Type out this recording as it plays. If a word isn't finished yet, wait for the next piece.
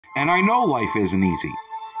And I know life isn't easy.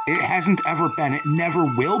 It hasn't ever been, it never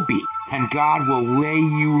will be. And God will lay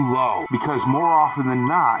you low because more often than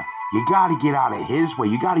not, you gotta get out of His way.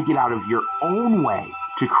 You gotta get out of your own way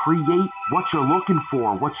to create what you're looking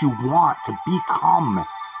for, what you want, to become,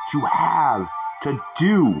 to have, to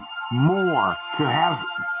do more, to have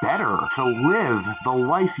better, to live the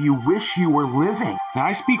life you wish you were living. And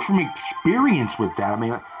I speak from experience with that. I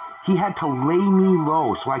mean, He had to lay me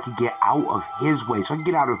low so I could get out of His way, so I could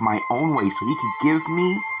get out of my own way, so He could give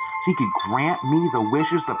me, so He could grant me the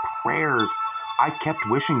wishes, the prayers I kept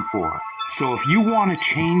wishing for. So if you want to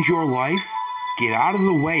change your life, get out of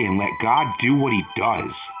the way and let God do what He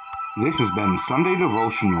does. This has been Sunday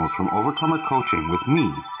Devotionals from Overcomer Coaching with me,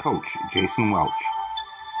 Coach Jason Welch.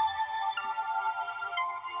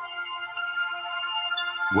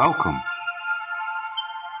 Welcome.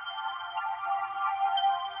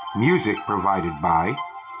 Music provided by.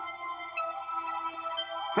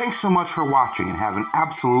 Thanks so much for watching and have an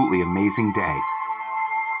absolutely amazing day.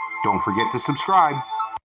 Don't forget to subscribe.